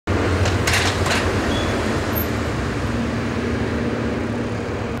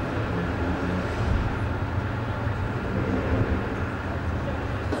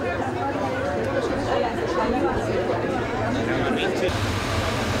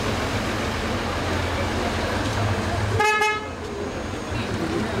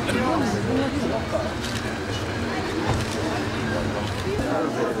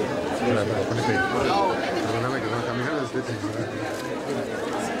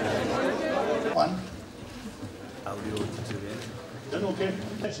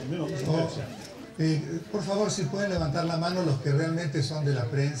Por favor, si pueden levantar la mano los que realmente son de la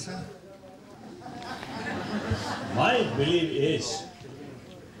prensa. My belief is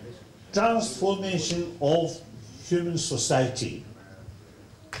transformation of human society,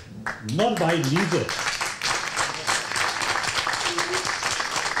 not by leaders.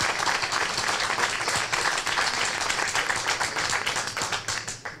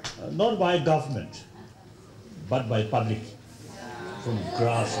 Not by government, but by public, from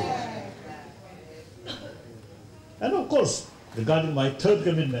grassroots. And of course, regarding my third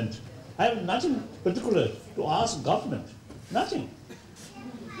commitment, I have nothing particular to ask government, nothing.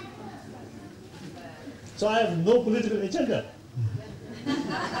 So I have no political agenda.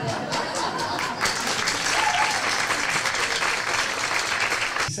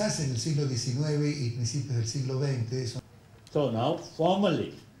 Quizás en el siglo XIX y principios del siglo XX. So now,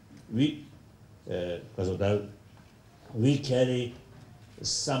 formally, we carry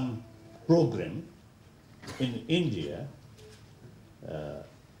some program in India.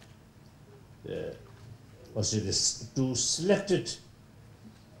 To selected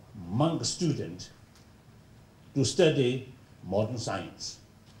monk student to study modern science.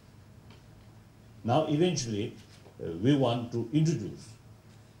 Now eventually we want to introduce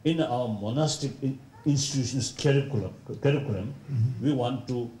in our monastic institutions curriculum, we want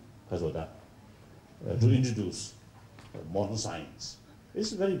to introduce modern science.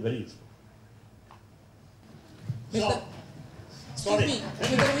 It's very, very useful. Sorry.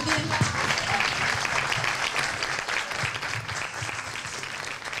 Excuse me,